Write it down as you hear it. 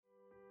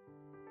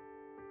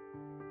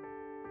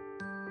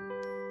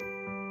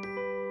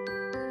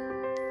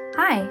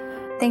Hi,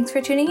 thanks for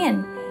tuning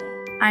in.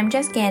 I'm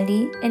Jess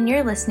Gandy, and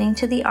you're listening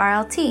to the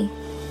RLT.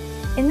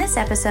 In this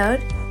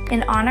episode,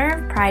 in honor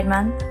of Pride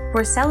Month,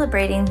 we're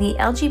celebrating the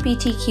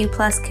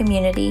LGBTQ+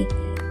 community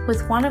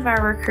with one of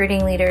our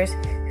recruiting leaders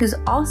who's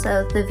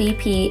also the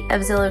VP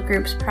of Zillow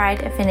Group's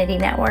Pride Affinity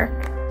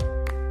Network.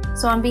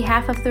 So on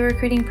behalf of the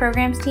recruiting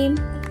programs team,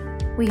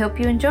 we hope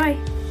you enjoy.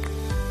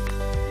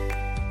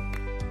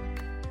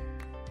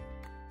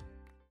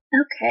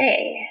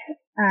 Okay,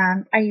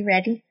 are you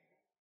ready?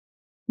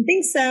 I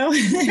think so.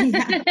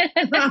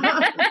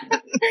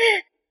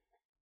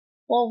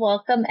 Well,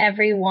 welcome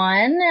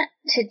everyone.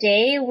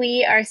 Today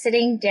we are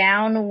sitting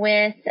down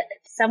with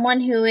someone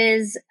who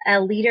is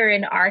a leader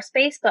in our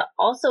space, but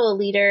also a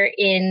leader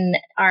in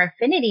our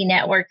affinity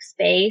network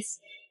space.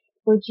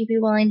 Would you be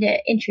willing to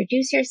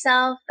introduce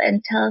yourself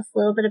and tell us a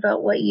little bit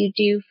about what you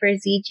do for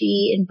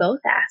ZG in both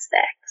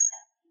aspects?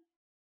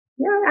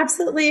 Yeah,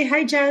 absolutely.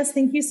 Hi, Jess.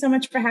 Thank you so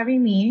much for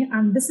having me.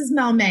 This is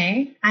Mel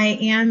May. I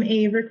am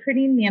a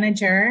recruiting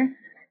manager,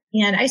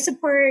 and I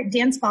support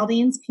Dan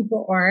Spalding's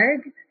People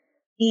Org,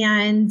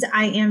 and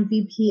I am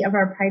VP of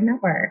our Pride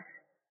Network.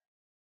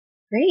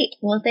 Great.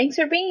 Well, thanks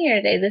for being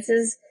here today. This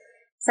is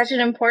such an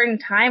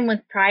important time with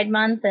Pride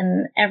Month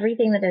and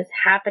everything that is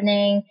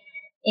happening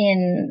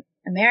in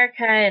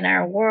America, in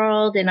our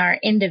world, in our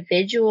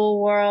individual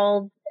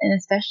world, and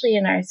especially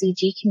in our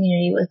ZG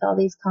community with all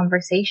these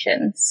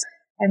conversations.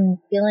 I'm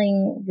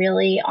feeling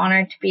really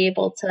honored to be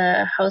able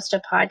to host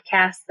a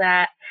podcast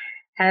that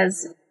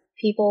has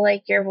people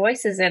like your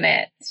voices in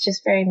it. It's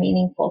just very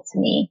meaningful to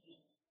me.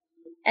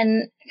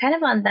 And kind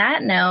of on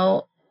that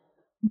note,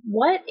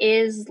 what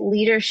is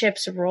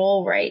leadership's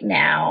role right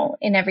now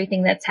in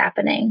everything that's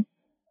happening?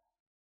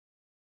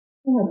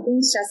 Oh,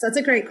 thanks, Jess. That's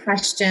a great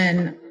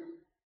question.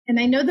 And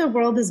I know the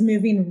world is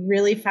moving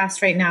really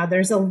fast right now.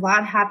 There's a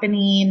lot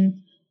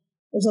happening.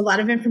 There's a lot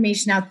of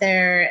information out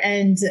there,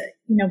 and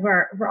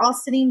we're all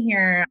sitting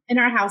here in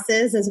our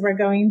houses as we're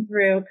going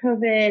through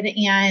COVID,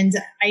 and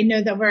I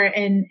know that we're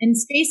in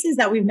spaces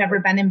that we've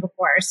never been in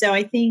before. So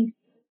I think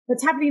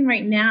what's happening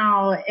right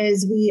now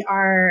is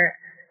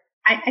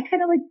I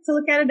kind of like to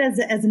look at it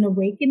as an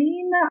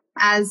awakening,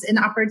 as an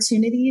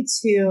opportunity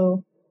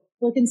to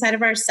look inside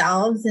of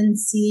ourselves and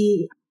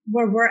see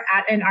where we're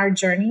at in our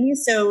journey.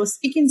 So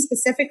speaking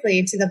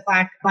specifically to the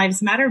Black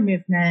Lives Matter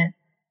movement,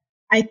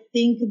 I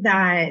think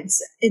that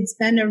it's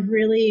been a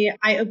really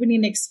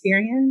eye-opening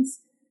experience,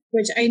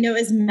 which I know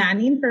is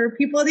maddening for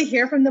people to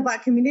hear from the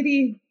Black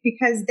community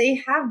because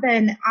they have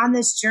been on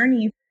this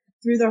journey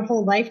through their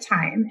whole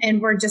lifetime.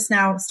 And we're just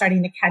now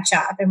starting to catch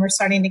up. And we're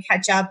starting to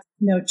catch up,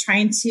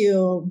 trying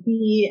to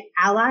be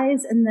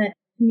allies in the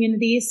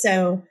community.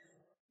 So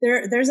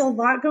there's a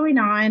lot going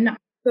on.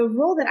 The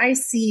role that I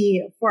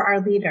see for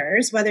our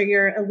leaders, whether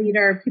you're a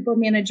leader, people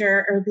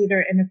manager, or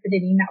leader in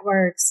affinity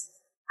networks,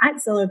 at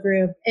Zillow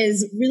Group,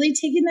 is really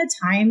taking the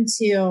time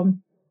to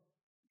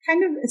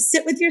kind of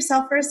sit with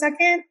yourself for a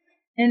second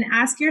and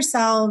ask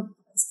yourself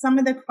some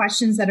of the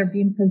questions that are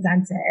being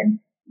presented.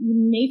 You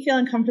may feel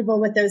uncomfortable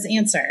with those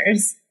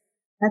answers.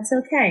 That's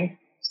okay.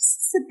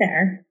 Just sit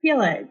there, feel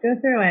it, go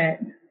through it.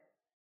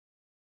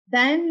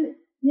 Then,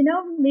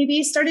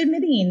 maybe start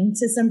admitting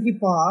to some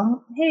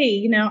people,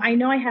 hey, I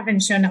know I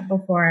haven't shown up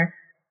before.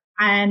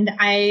 And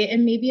I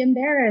am maybe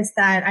embarrassed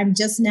that I'm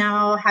just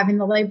now having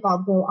the light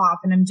bulb go off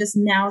and I'm just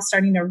now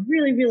starting to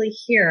really, really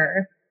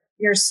hear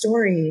your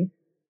story.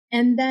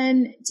 And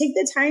then take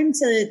the time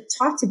to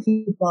talk to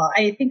people.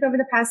 I think over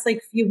the past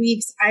few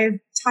weeks, I've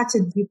talked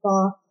to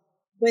people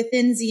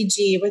within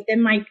ZG,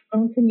 within my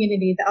own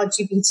community, the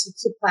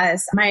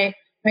LGBTQ+, my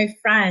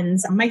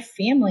friends, my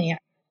family.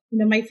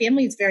 My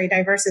family is very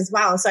diverse as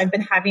well. So I've been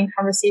having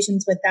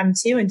conversations with them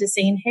too and just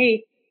saying,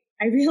 hey,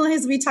 I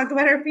realize we talk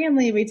about our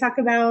family. We talk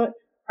about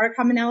our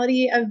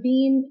commonality of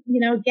being,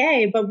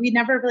 gay, but we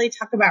never really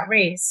talk about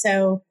race.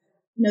 So,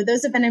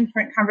 those have been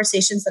important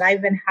conversations that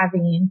I've been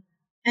having.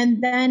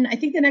 And then I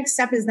think the next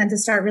step is then to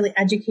start really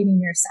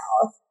educating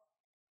yourself.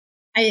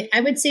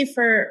 I would say if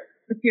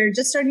you're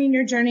just starting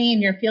your journey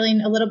and you're feeling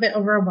a little bit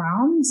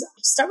overwhelmed,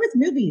 start with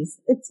movies.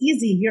 It's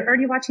easy. You're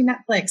already watching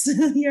Netflix.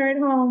 You're at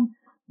home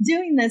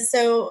doing this.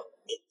 So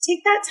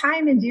take that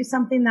time and do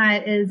something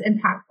that is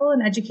impactful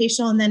and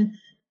educational. And then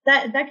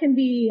that can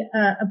be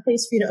a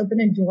place for you to open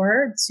a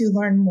door to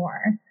learn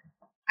more.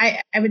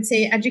 I would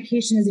say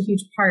education is a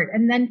huge part.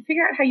 And then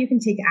figure out how you can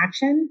take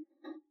action.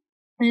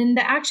 And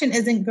the action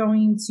isn't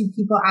going to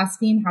people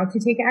asking how to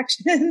take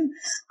action.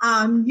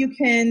 You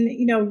can,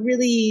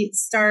 really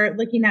start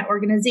looking at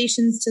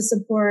organizations to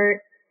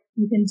support.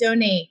 You can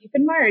donate. You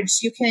can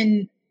march. You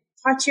can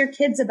talk to your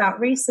kids about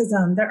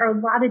racism. There are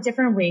a lot of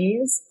different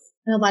ways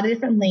and a lot of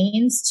different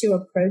lanes to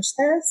approach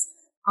this.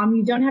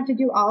 You don't have to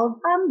do all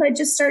of them, but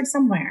just start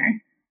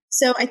somewhere.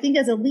 So I think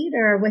as a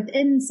leader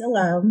within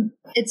Zillow,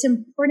 it's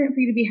important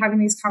for you to be having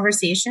these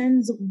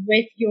conversations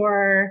with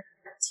your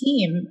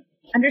team.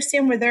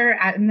 Understand where they're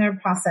at in their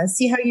process.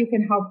 See how you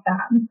can help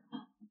them.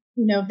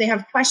 If they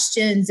have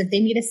questions, if they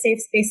need a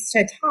safe space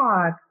to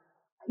talk,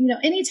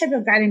 any type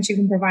of guidance you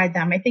can provide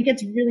them. I think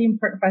it's really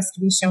important for us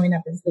to be showing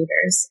up as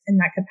leaders in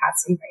that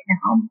capacity right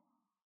now.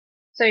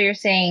 So you're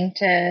saying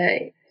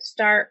to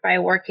start by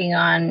working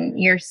on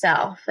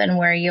yourself and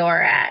where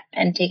you're at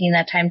and taking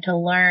that time to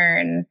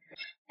learn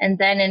and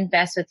then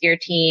invest with your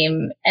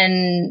team.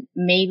 And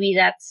maybe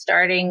that's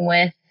starting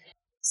with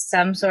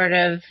some sort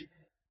of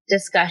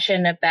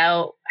discussion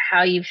about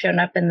how you've shown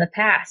up in the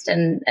past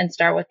and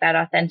start with that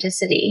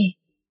authenticity.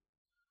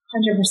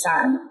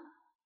 100%.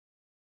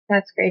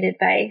 That's great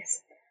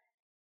advice.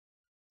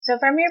 So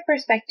from your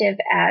perspective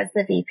as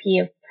the VP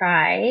of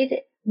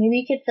Pride, maybe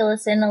you could fill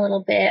us in a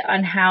little bit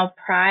on how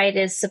Pride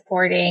is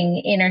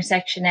supporting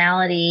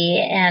intersectionality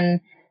and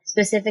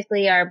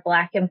specifically our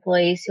Black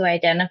employees who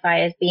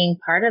identify as being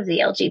part of the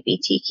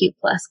LGBTQ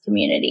plus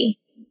community.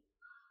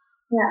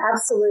 Yeah,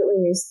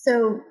 absolutely.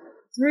 So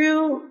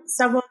through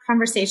several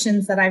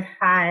conversations that I've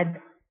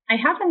had, I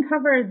have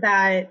uncovered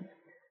that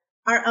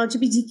our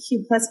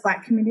LGBTQ plus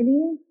Black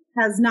community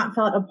has not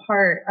felt a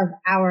part of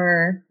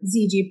our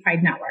ZG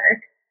Pride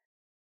Network.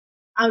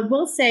 I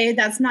will say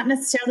that's not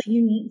necessarily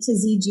unique to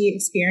ZG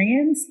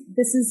experience.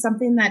 This is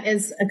something that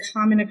is a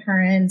common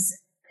occurrence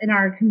in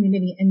our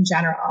community in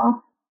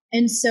general.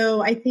 And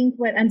so I think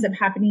what ends up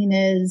happening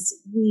is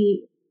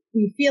we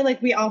feel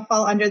like we all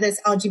fall under this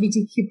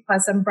LGBTQ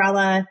plus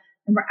umbrella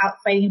and we're out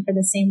fighting for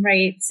the same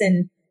rights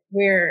and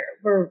we're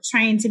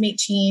trying to make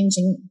change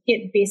and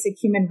get basic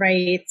human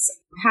rights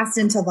passed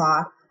into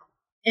law.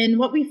 And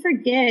what we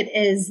forget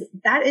is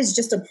that is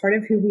just a part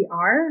of who we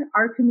are.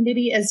 Our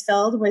community is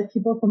filled with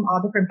people from all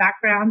different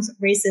backgrounds,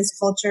 races,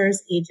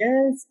 cultures,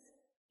 ages.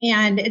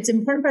 And it's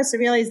important for us to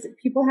realize that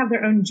people have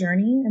their own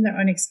journey and their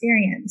own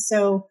experience.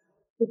 So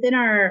within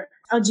our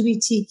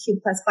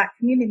LGBTQ plus Black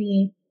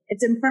community,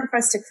 it's important for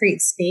us to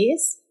create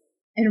space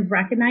and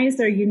recognize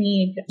their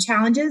unique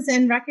challenges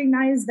and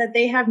recognize that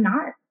they have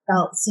not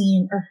felt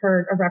seen or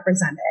heard or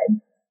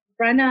represented.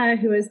 Brenna,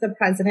 who is the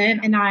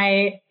president, and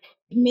I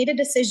made a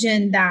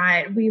decision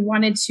that we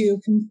wanted to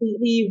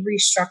completely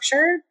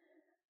restructure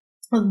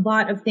a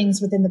lot of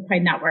things within the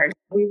Pride Network.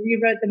 We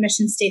rewrote the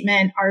mission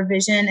statement, our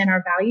vision, and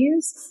our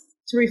values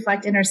to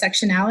reflect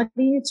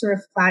intersectionality, to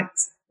reflect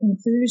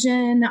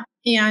inclusion,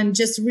 and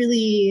just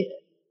really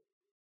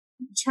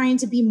trying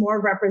to be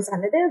more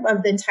representative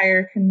of the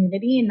entire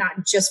community and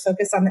not just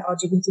focus on the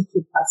LGBTQ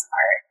plus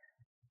part.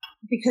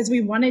 Because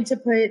we wanted to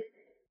put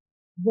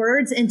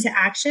words into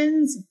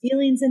actions,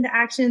 feelings into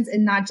actions,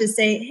 and not just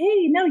say,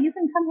 hey, no, you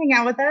can come hang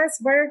out with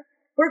us. We're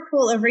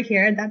cool over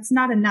here. That's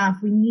not enough.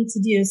 We need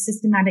to do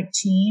systematic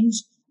change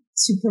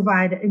to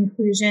provide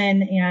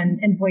inclusion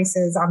and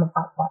voices on the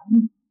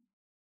platform.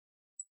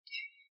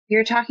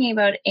 You're talking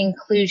about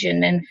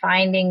inclusion and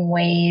finding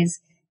ways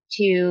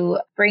to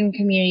bring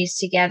communities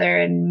together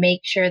and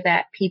make sure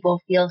that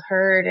people feel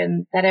heard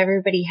and that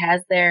everybody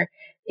has their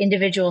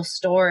individual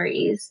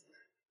stories.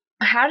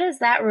 How does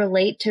that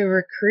relate to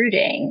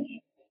recruiting?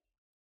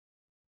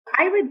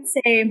 I would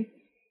say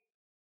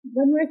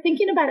when we're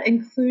thinking about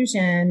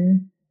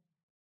inclusion,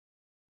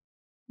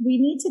 we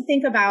need to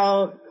think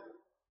about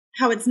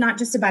how it's not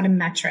just about a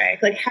metric.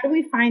 Like, how do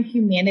we find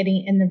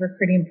humanity in the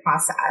recruiting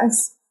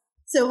process?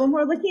 So when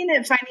we're looking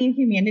at finding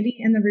humanity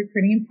in the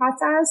recruiting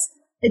process,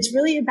 it's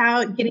really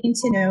about getting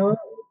to know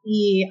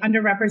the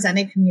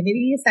underrepresented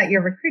communities that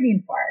you're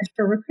recruiting for.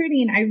 For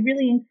recruiting, I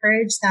really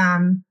encourage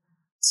them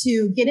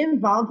to get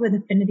involved with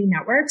affinity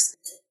networks.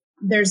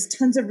 There's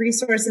tons of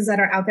resources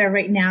that are out there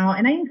right now.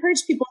 And I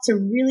encourage people to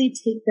really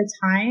take the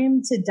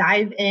time to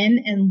dive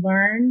in and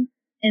learn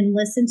and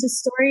listen to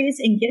stories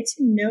and get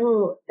to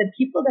know the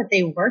people that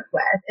they work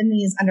with in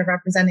these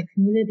underrepresented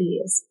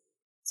communities.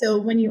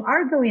 So when you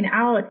are going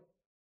out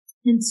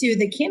into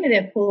the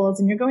candidate pools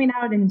and you're going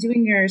out and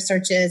doing your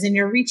searches and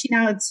you're reaching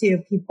out to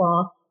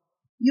people,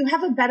 you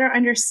have a better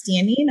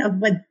understanding of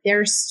what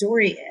their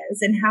story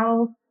is and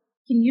how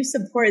can you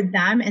support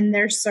them in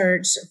their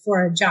search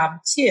for a job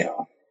too.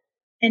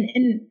 And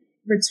in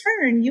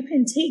return, you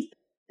can take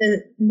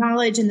the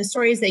knowledge and the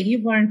stories that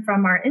you've learned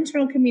from our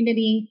internal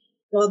community.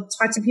 You'll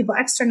talk to people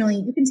externally.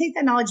 You can take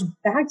that knowledge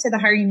back to the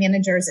hiring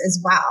managers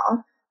as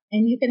well.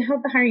 And you can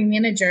help the hiring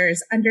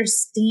managers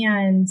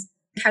understand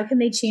how can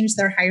they change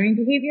their hiring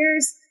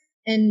behaviors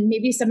and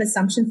maybe some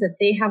assumptions that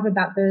they have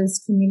about those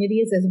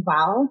communities as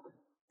well.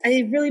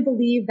 I really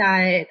believe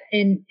that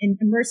in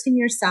immersing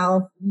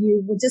yourself,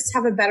 you will just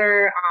have a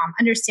better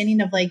understanding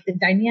of like the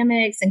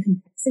dynamics and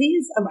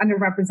complexities of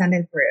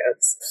underrepresented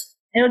groups.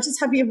 It'll just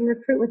help you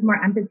recruit with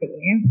more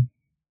empathy.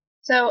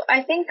 So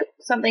I think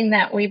something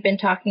that we've been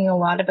talking a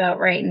lot about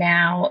right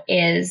now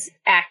is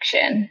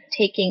action,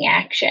 taking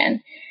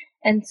action.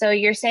 And so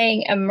you're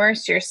saying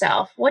immerse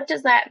yourself. What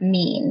does that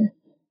mean?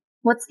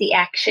 What's the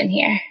action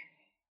here?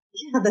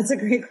 Yeah, that's a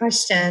great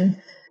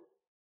question.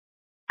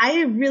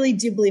 I really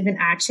do believe in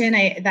action.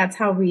 That's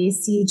how we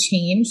see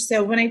change.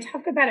 So when I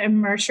talk about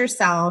immerse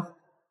yourself,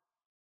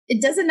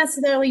 it doesn't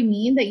necessarily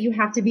mean that you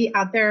have to be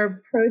out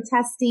there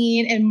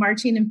protesting and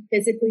marching and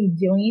physically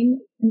doing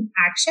an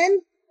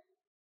action.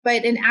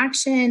 But an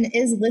action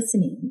is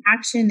listening.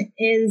 Action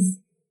is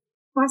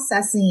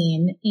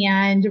processing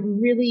and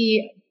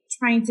really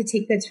trying to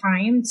take the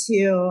time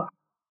to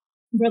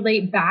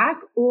relate back,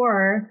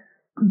 or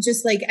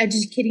just like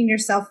educating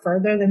yourself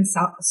further than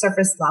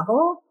surface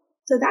level.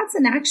 So that's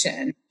an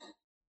action.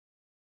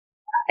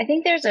 I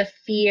think there's a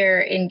fear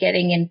in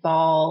getting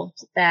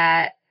involved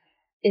that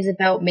is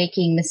about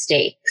making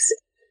mistakes.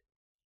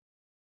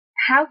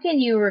 How can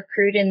you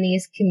recruit in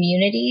these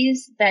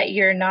communities that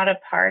you're not a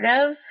part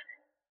of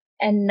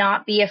and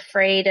not be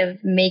afraid of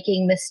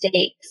making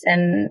mistakes?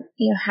 And,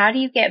 how do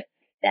you get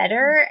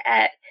better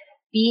at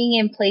being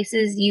in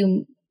places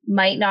you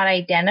might not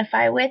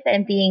identify with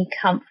and being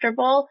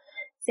comfortable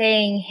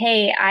saying,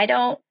 hey, I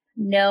don't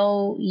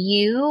know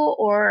you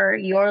or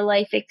your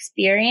life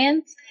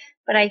experience,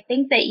 but I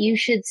think that you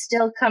should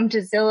still come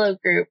to Zillow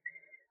Group.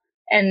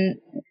 And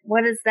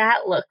what does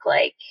that look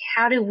like?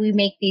 How do we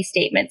make these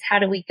statements? How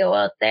do we go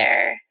out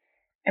there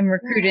and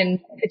recruit in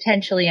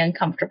potentially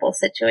uncomfortable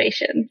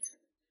situations?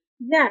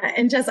 Yeah.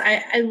 And just,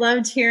 I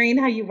loved hearing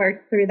how you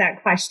worked through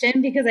that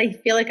question, because I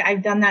feel like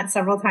I've done that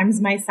several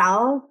times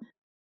myself.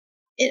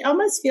 It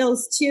almost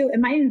feels too,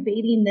 am I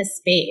invading this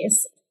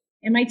space?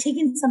 Am I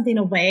taking something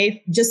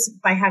away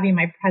just by having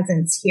my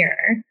presence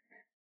here?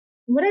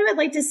 What I would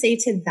like to say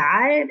to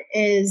that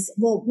is,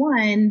 well,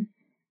 one,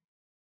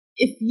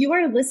 if you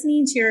are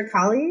listening to your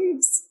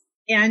colleagues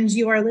and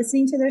you are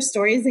listening to their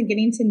stories and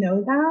getting to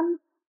know them,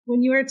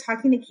 when you are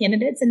talking to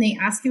candidates and they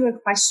ask you a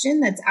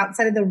question that's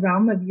outside of the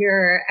realm of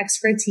your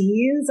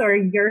expertise or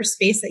your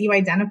space that you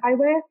identify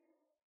with,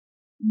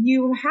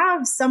 you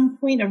have some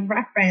point of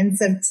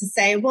reference of to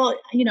say, well,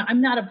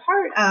 I'm not a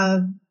part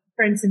of,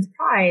 for instance,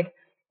 Pride,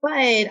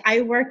 but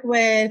I work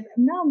with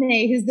Mel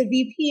May, who's the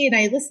VP, and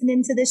I listened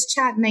into this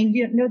chat and I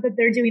know that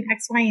they're doing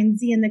X, Y, and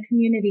Z in the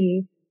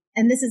community.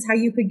 And this is how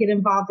you could get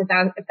involved if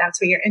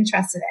that's what you're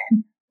interested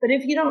in. But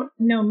if you don't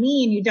know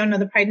me and you don't know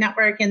the Pride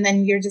Network, and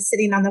then you're just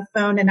sitting on the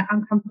phone in an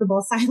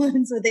uncomfortable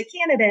silence with a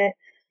candidate,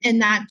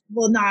 and that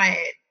will not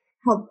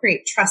help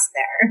create trust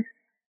there.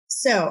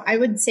 So I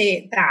would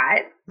say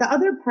that. The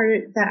other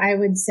part that I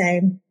would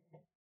say,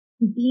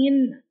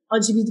 being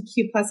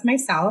LGBTQ plus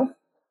myself,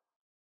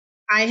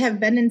 I have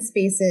been in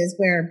spaces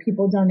where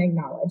people don't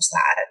acknowledge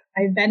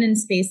that. I've been in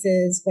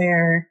spaces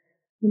where,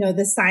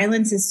 the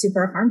silence is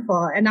super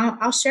harmful. And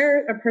I'll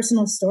share a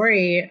personal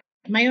story.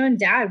 My own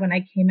dad, when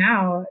I came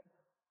out,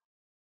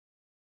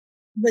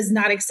 was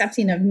not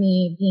accepting of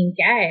me being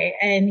gay.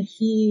 And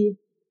he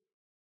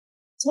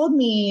told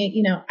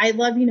me, I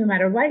love you no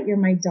matter what. You're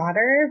my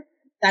daughter.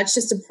 That's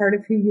just a part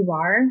of who you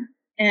are.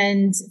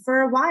 And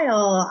for a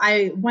while,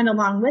 I went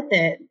along with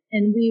it,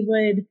 and we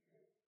would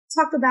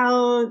talk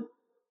about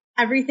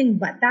everything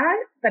but that.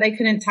 But I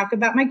couldn't talk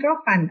about my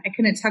girlfriend. I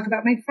couldn't talk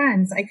about my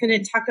friends. I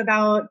couldn't talk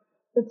about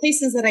the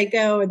places that I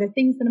go or the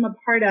things that I'm a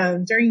part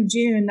of. During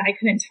June, I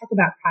couldn't talk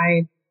about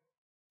Pride.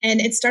 And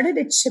it started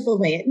to chip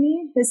away at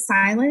me. His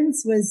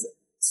silence was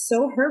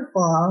so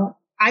hurtful.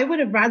 I would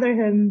have rather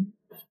him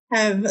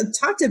have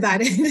talked about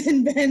it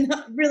and been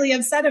really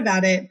upset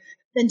about it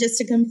than just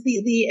to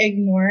completely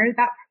ignore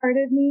that part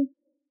of me.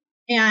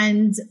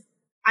 And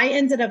I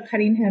ended up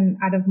cutting him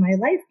out of my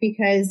life,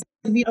 because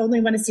if you only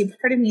want to see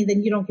part of me,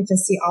 then you don't get to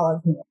see all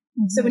of me.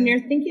 Mm-hmm. So when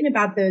you're thinking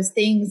about those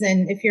things,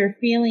 and if you're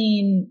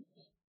feeling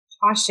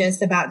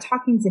cautious about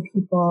talking to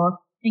people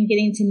and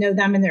getting to know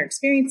them and their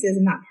experiences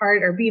and that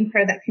part, or being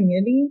part of that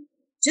community,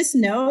 just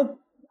know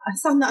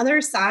us on the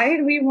other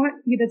side. We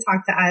want you to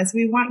talk to us.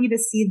 We want you to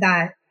see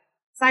that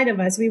side of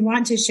us. We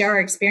want to share our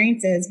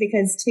experiences,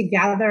 because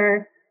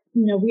together,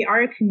 we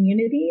are a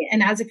community,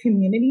 and as a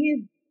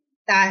community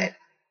that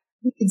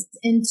leads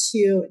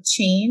into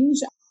change.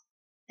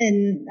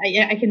 And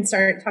I can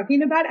start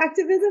talking about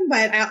activism,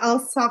 but I'll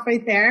stop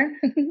right there.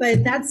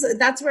 But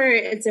that's where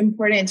it's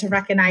important to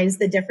recognize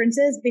the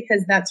differences,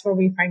 because that's where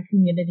we find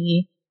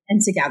community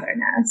and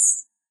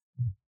togetherness.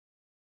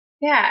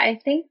 Yeah, I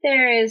think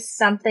there is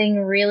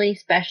something really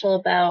special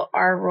about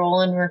our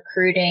role in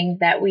recruiting,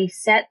 that we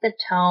set the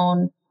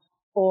tone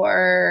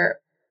for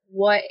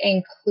what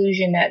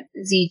inclusion at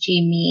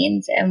ZG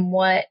means and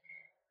what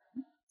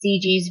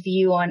ZG's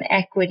view on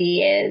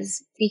equity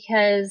is.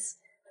 Because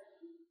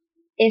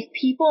if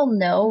people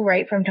know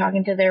right from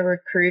talking to their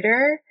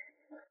recruiter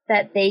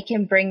that they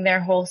can bring their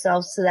whole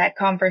selves to that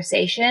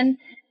conversation,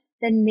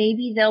 then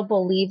maybe they'll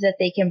believe that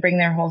they can bring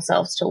their whole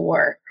selves to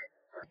work.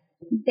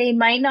 They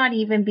might not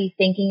even be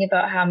thinking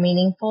about how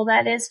meaningful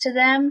that is to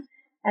them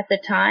at the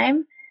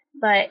time,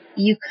 but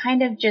you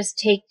kind of just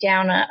take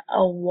down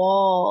a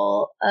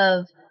wall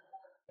of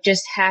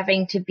just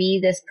having to be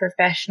this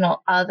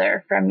professional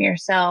other from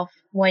yourself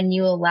when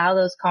you allow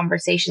those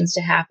conversations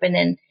to happen,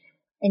 and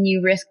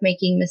you risk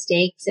making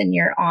mistakes and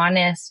you're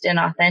honest and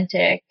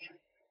authentic.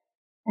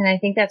 And I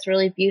think that's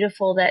really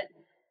beautiful that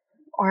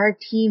our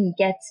team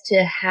gets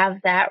to have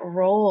that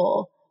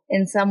role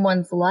in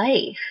someone's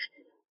life,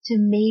 to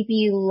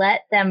maybe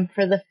let them,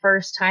 for the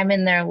first time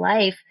in their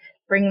life,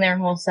 bring their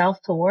whole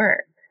self to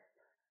work.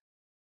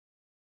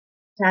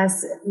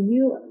 Jess,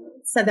 you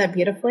said that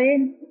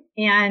beautifully.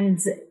 And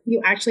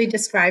you actually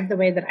described the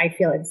way that I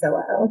feel at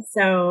Zillow.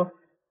 So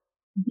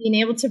being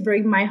able to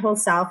bring my whole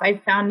self,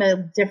 I found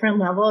a different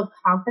level of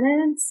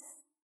confidence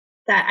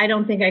that I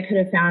don't think I could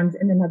have found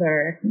in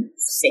another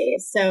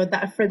space. So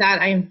for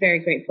that, I am very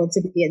grateful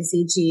to be at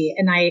ZG.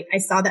 And I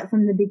saw that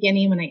from the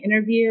beginning when I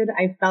interviewed.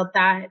 I felt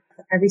that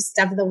every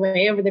step of the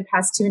way over the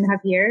past 2.5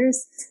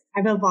 years.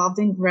 I've evolved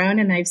and grown,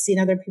 and I've seen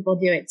other people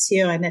do it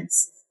too. And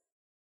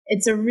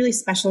it's a really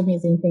special,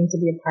 amazing thing to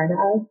be a part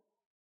of.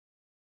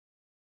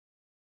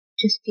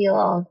 Just feel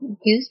all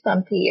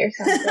goosebumpy or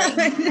something.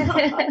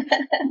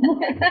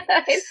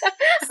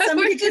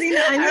 Somebody putting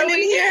the onion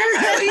in here.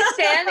 Are we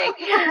standing?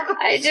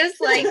 I just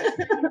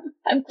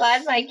I'm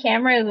glad my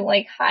camera isn't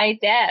like high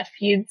def.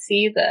 You'd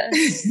see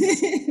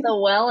the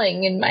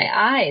welling in my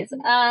eyes.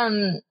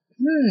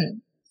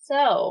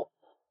 So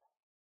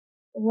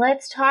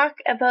let's talk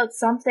about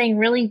something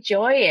really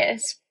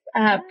joyous.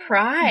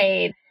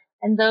 Pride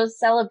and those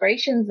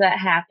celebrations that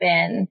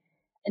happen.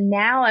 And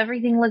now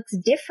everything looks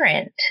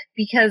different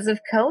because of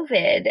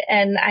COVID.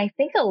 And I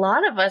think a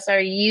lot of us are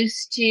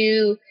used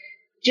to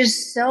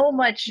just so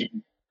much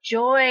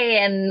joy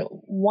and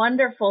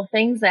wonderful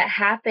things that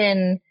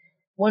happen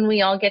when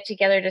we all get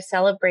together to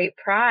celebrate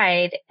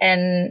Pride.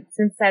 And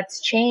since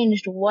that's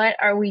changed, what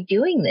are we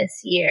doing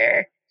this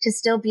year to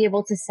still be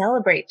able to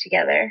celebrate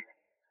together?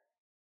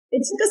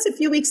 It took us a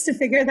few weeks to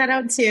figure that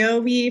out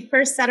too. We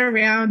first sat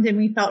around and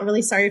we felt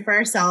really sorry for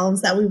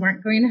ourselves that we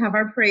weren't going to have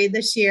our parade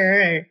this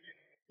year or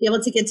be able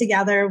to get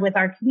together with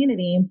our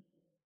community.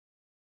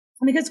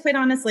 Because quite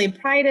honestly,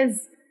 Pride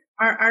is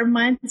our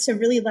month to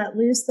really let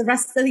loose. The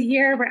rest of the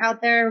year, we're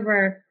out there,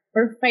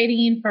 we're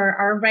fighting for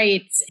our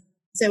rights.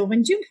 So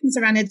when June comes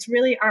around, it's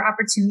really our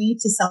opportunity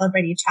to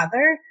celebrate each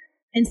other.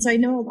 And so I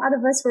know a lot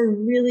of us were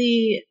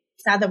really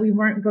sad that we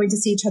weren't going to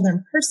see each other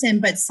in person,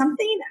 but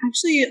something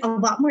actually a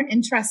lot more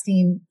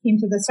interesting came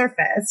to the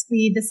surface.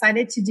 We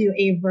decided to do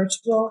a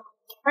virtual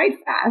Pride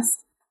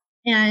Fest.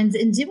 And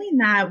in doing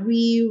that,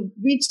 we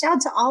reached out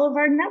to all of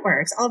our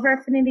networks, all of our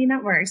affinity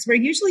networks, where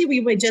usually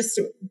we would just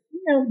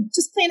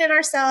plan it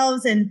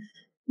ourselves and,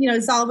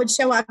 Zal would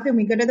show up and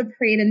we go to the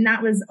parade, and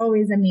that was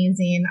always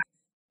amazing.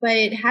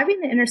 But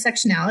having the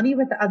intersectionality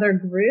with the other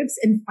groups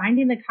and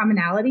finding the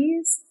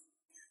commonalities,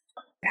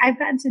 I've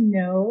gotten to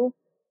know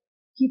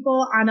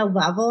people on a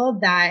level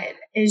that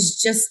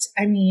is just,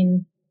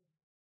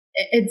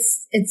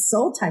 it's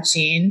soul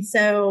touching.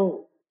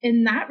 So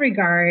in that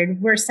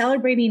regard, we're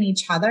celebrating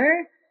each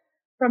other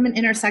from an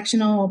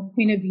intersectional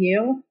point of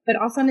view, but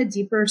also on a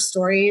deeper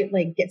story,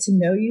 like get to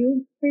know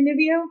you point of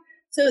view.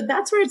 So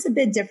that's where it's a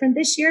bit different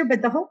this year,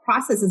 but the whole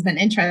process has been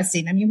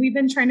interesting. We've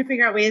been trying to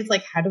figure out ways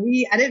like, how do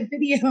we edit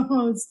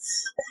videos?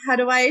 How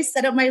do I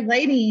set up my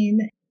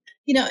lighting?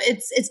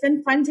 It's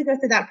been fun to go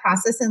through that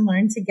process and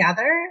learn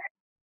together.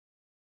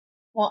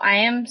 Well, I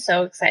am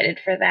so excited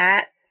for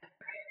that.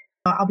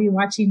 I'll be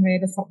watching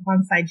right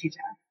alongside you,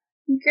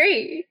 Jeff.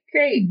 Great.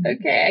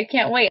 Okay, I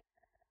can't wait.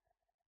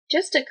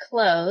 Just to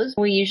close,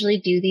 we usually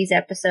do these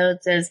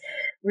episodes as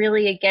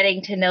really a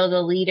getting to know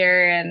the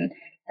leader, and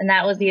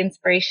that was the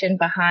inspiration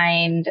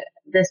behind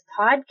this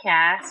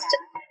podcast.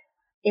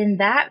 In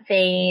that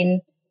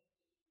vein,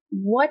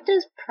 what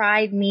does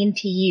Pride mean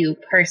to you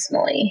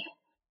personally?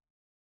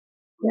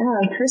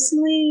 Yeah,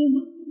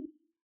 personally,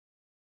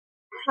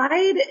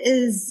 Pride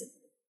is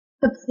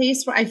a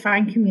place where I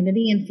find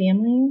community and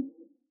family.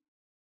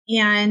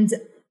 And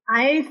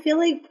I feel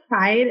like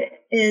Pride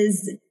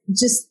is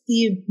just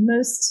the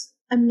most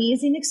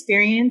amazing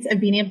experience of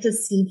being able to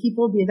see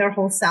people be their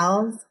whole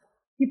selves.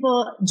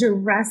 People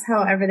dress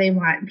however they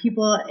want.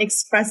 People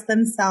express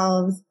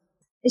themselves.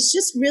 It's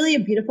just really a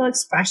beautiful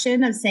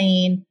expression of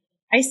saying,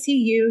 I see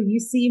you, you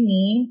see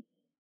me.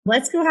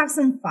 Let's go have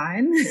some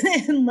fun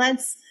and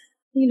let's,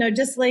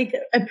 just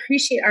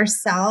appreciate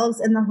ourselves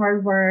and the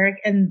hard work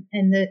and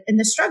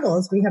the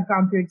struggles we have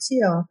gone through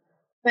too.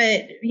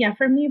 But yeah,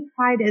 for me,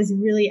 Pride is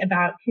really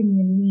about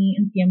community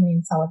and family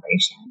and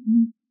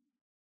celebration.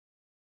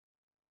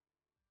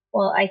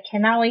 Well, I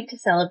cannot wait to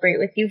celebrate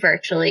with you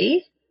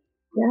virtually.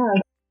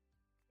 Yeah.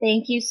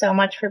 Thank you so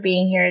much for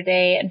being here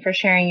today and for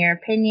sharing your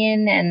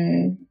opinion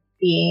and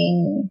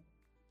being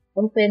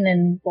open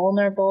and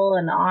vulnerable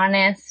and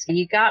honest.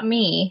 You got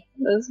me.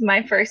 Those are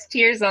my first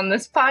tears on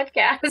this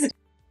podcast.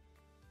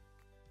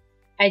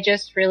 I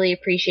just really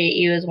appreciate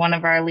you as one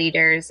of our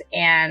leaders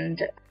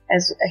and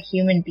as a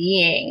human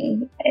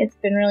being. It's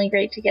been really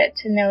great to get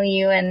to know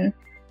you, and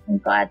I'm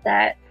glad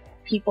that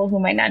people who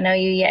might not know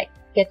you yet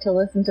get to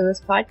listen to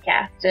this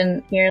podcast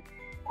and hear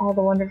all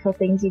the wonderful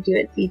things you do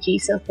at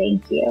ZG. So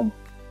thank you.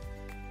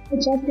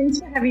 Jeff, thanks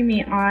for having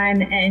me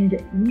on,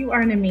 and you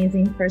are an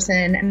amazing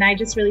person, and I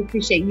just really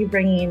appreciate you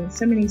bringing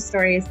so many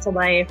stories to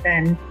life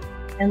and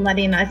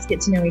letting us get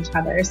to know each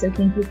other. So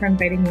thank you for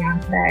inviting me on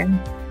today.